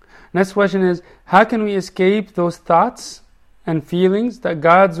 Next question is, how can we escape those thoughts and feelings that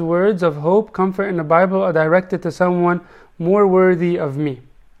God's words of hope, comfort in the Bible are directed to someone more worthy of me?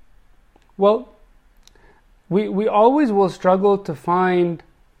 Well, we always will struggle to find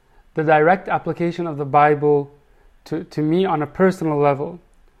the direct application of the Bible to me on a personal level.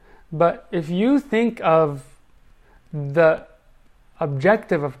 But if you think of the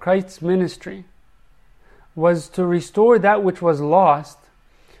objective of Christ's ministry was to restore that which was lost,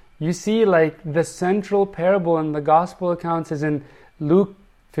 you see like the central parable in the gospel accounts is in Luke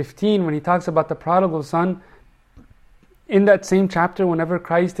 15 when he talks about the prodigal son. In that same chapter, whenever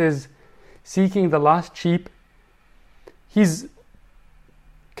Christ is seeking the lost sheep, he's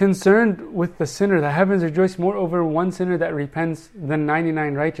concerned with the sinner. The heavens rejoice more over one sinner that repents than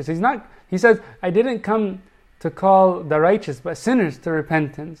 99 righteous. He says, I didn't come to call the righteous, but sinners to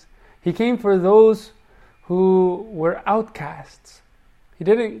repentance. He came for those who were outcasts. He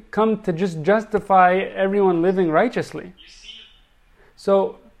didn't come to just justify everyone living righteously.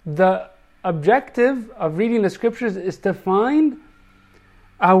 So the objective of reading the scriptures is to find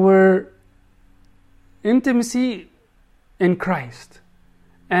our intimacy in Christ,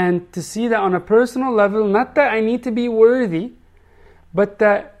 and to see that on a personal level, not that I need to be worthy, but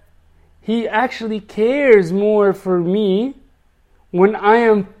that He actually cares more for me when I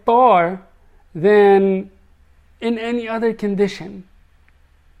am far than in any other condition.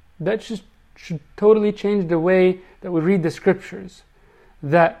 That should totally change the way that we read the scriptures.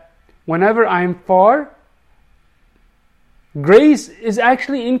 That whenever I'm far, grace is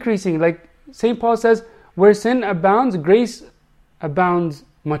actually increasing. Like St. Paul says, where sin abounds, grace abounds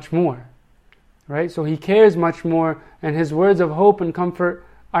much more. Right? So he cares much more, and his words of hope and comfort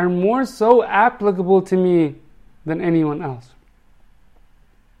are more so applicable to me than anyone else.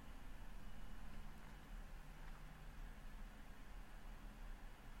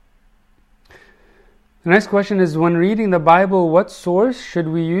 The next question is, when reading the Bible, what source should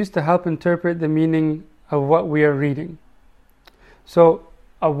we use to help interpret the meaning of what we are reading? So,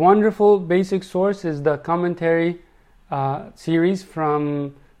 a wonderful basic source is the commentary series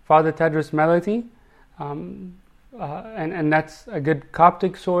from Father Tedros Meliti, and that's a good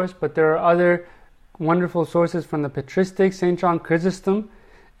Coptic source, but there are other wonderful sources from the patristics. St. John Chrysostom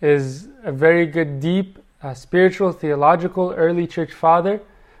is a very good, deep, spiritual, theological, early church father,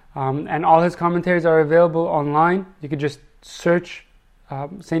 and all his commentaries are available online. You could just search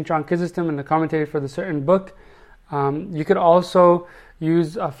St. John Chrysostom in the commentary for the certain book. You could also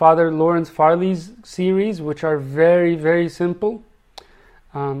use Father Lawrence Farley's series, which are very, very simple.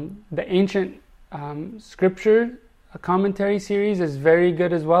 The ancient scripture commentary series is very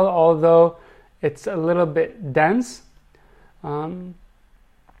good as well, although it's a little bit dense. But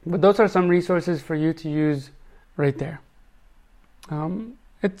those are some resources for you to use right there.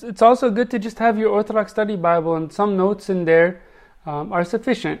 It's also good to just have your Orthodox Study Bible, and some notes in there are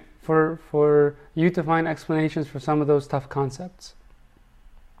sufficient for you to find explanations for some of those tough concepts.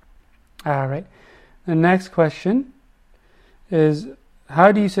 All right. The next question is,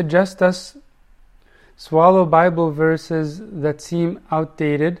 how do you suggest us swallow Bible verses that seem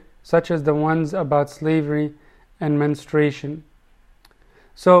outdated, such as the ones about slavery and menstruation?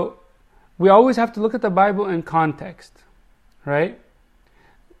 So, we always have to look at the Bible in context, right?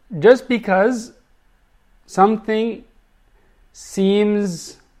 Just because something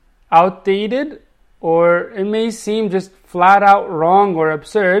seems outdated, or it may seem just flat out wrong or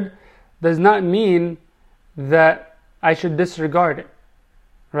absurd, does not mean that I should disregard it,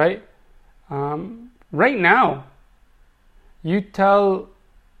 right? Right now, you tell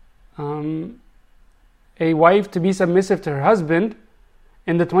a wife to be submissive to her husband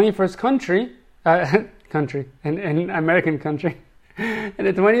in the 21st in American country, in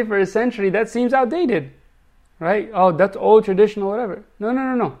the 21st century, that seems outdated, right? Oh, that's old, traditional, whatever.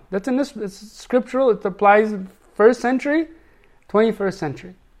 No. That's in this. It's scriptural. It applies first century, 21st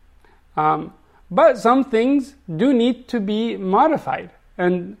century. But some things do need to be modified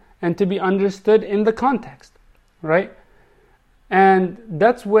and to be understood in the context, right? And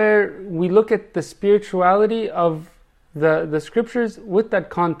that's where we look at the spirituality of the scriptures with that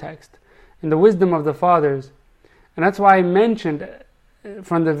context and the wisdom of the fathers. And that's why I mentioned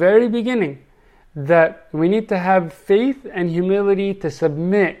from the very beginning that we need to have faith and humility to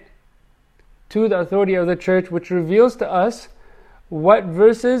submit to the authority of the church, which reveals to us what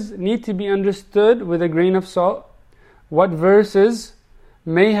verses need to be understood with a grain of salt, what verses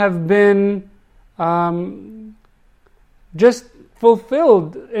may have been just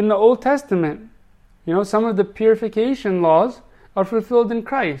fulfilled in the Old Testament. You know, some of the purification laws are fulfilled in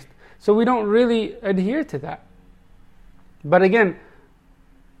Christ, so we don't really adhere to that. But again,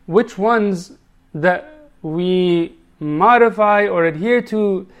 which ones that we modify or adhere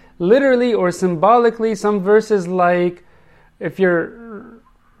to literally or symbolically, some verses like, if your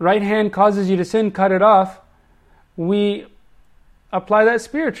right hand causes you to sin, cut it off, we apply that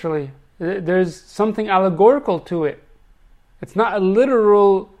spiritually. There's something allegorical to it. It's not a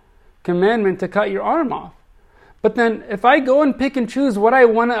literal commandment to cut your arm off. But then if I go and pick and choose what I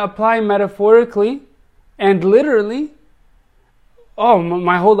want to apply metaphorically and literally,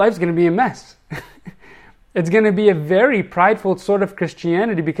 my whole life's going to be a mess. It's going to be a very prideful sort of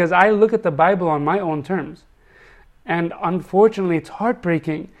Christianity because I look at the Bible on my own terms. And unfortunately, it's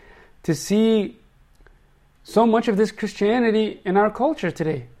heartbreaking to see so much of this Christianity in our culture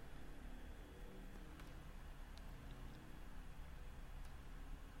today.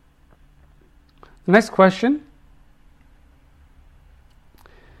 The next question.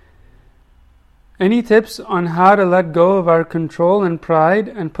 Any tips on how to let go of our control and pride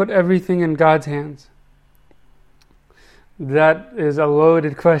and put everything in God's hands? That is a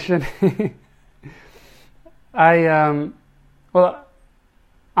loaded question. I'm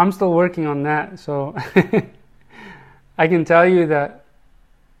still working on that, so I can tell you that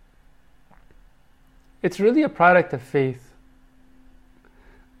it's really a product of faith.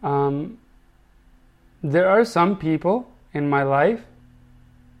 There are some people in my life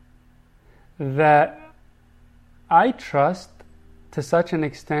that I trust to such an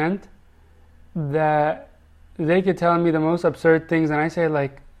extent that they could tell me the most absurd things, and I say,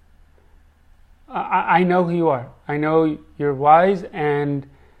 like, I know who you are. I know you're wise, and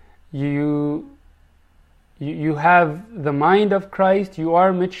you have the mind of Christ. You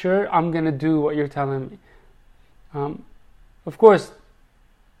are mature. I'm going to do what you're telling me. Of course,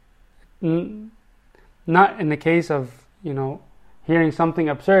 not in the case of, hearing something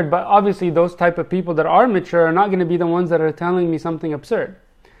absurd, but obviously those type of people that are mature are not going to be the ones that are telling me something absurd.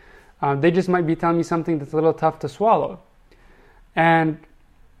 They just might be telling me something that's a little tough to swallow. And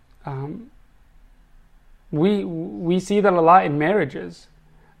we see that a lot in marriages,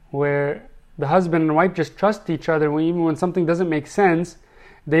 where the husband and wife just trust each other. Even when something doesn't make sense,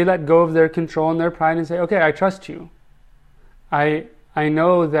 they let go of their control and their pride and say, okay, I trust you. I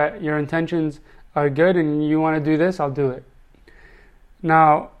know that your intentions are good and you want to do this, I'll do it.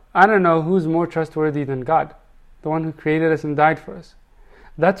 Now, I don't know who's more trustworthy than God, the one who created us and died for us.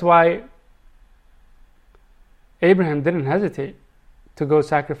 That's why Abraham didn't hesitate to go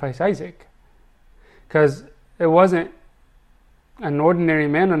sacrifice Isaac, because it wasn't an ordinary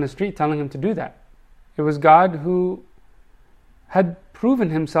man on the street telling him to do that. It was God who had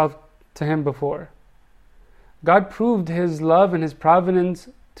proven himself to him before. God proved his love and his providence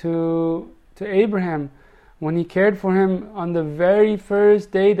to Abraham when he cared for him on the very first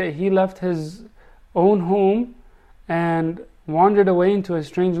day that he left his own home and wandered away into a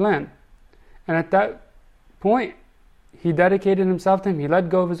strange land. And at that point, he dedicated himself to him. He let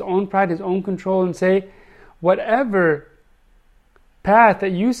go of his own pride, his own control, and say, whatever path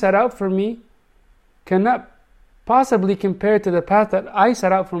that you set out for me cannot possibly compare to the path that I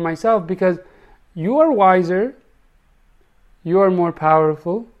set out for myself, because you are wiser, you are more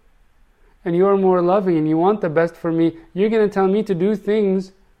powerful, and you are more loving, and you want the best for me. You're going to tell me to do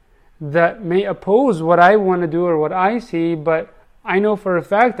things that may oppose what I want to do or what I see, but I know for a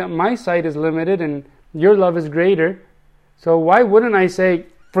fact that my sight is limited and your love is greater. So why wouldn't I say,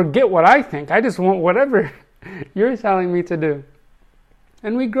 forget what I think, I just want whatever you're telling me to do?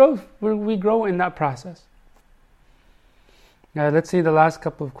 And we grow in that process. Let's see the last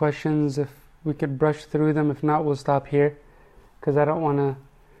couple of questions, if we could brush through them. If not, we'll stop here, because I don't want to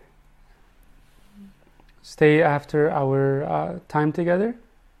stay after our time together.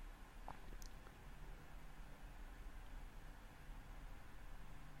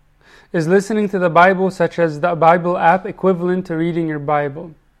 Is listening to the Bible, such as the Bible app, equivalent to reading your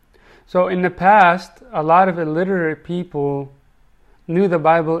Bible? So in the past, a lot of illiterate people knew the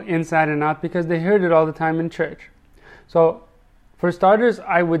Bible inside and out because they heard it all the time in church. So for starters,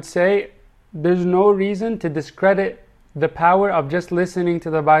 I would say there's no reason to discredit the power of just listening to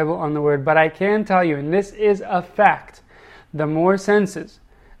the Bible on the Word. But I can tell you, and this is a fact, the more senses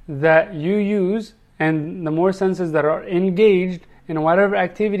that you use and the more senses that are engaged in whatever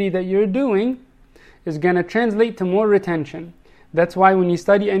activity that you're doing is going to translate to more retention. That's why when you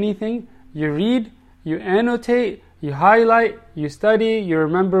study anything, you read, you annotate, you highlight, you study, you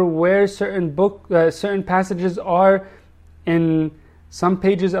remember where certain passages are in some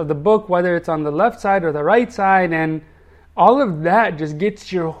pages of the book, whether it's on the left side or the right side, and all of that just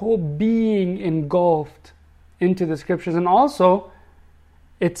gets your whole being engulfed into the scriptures. And also,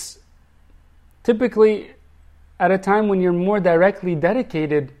 it's typically at a time when you're more directly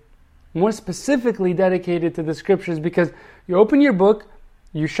dedicated, more specifically dedicated to the scriptures, because you open your book,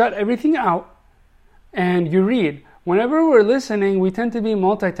 you shut everything out, and you read. Whenever we're listening, we tend to be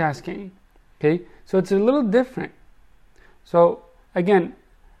multitasking. Okay? So it's a little different. So again,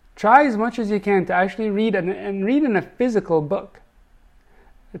 try as much as you can to actually read and read in a physical book.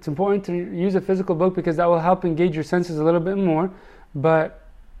 It's important to use a physical book because that will help engage your senses a little bit more. But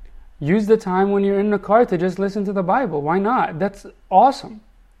use the time when you're in the car to just listen to the Bible. Why not? That's awesome.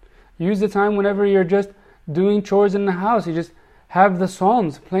 Use the time whenever you're just doing chores in the house. You just have the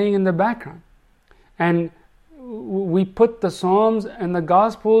Psalms playing in the background. And we put the Psalms and the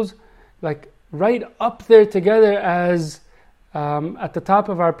Gospels like right up there together as at the top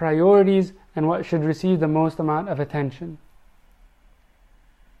of our priorities and what should receive the most amount of attention.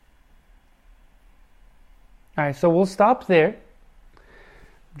 Alright, so we'll stop there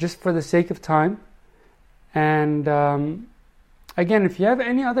just for the sake of time. And again, if you have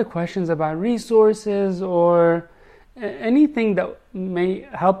any other questions about resources or anything that may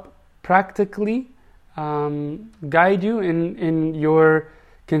help practically guide you in your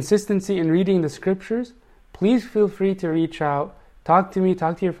consistency in reading the scriptures, please feel free to reach out. Talk to me,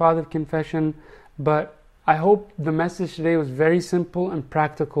 talk to your father of confession. But I hope the message today was very simple and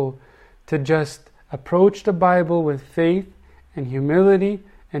practical, to just approach the Bible with faith and humility,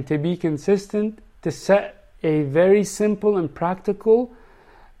 and to be consistent, to set a very simple and practical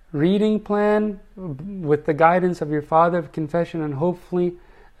reading plan with the guidance of your father of confession, and hopefully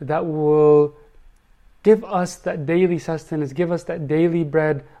that will Give us that daily sustenance. Give us that daily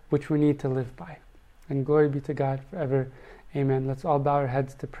bread which we need to live by. And glory be to God forever. Amen. Let's all bow our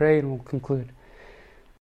heads to pray and we'll conclude.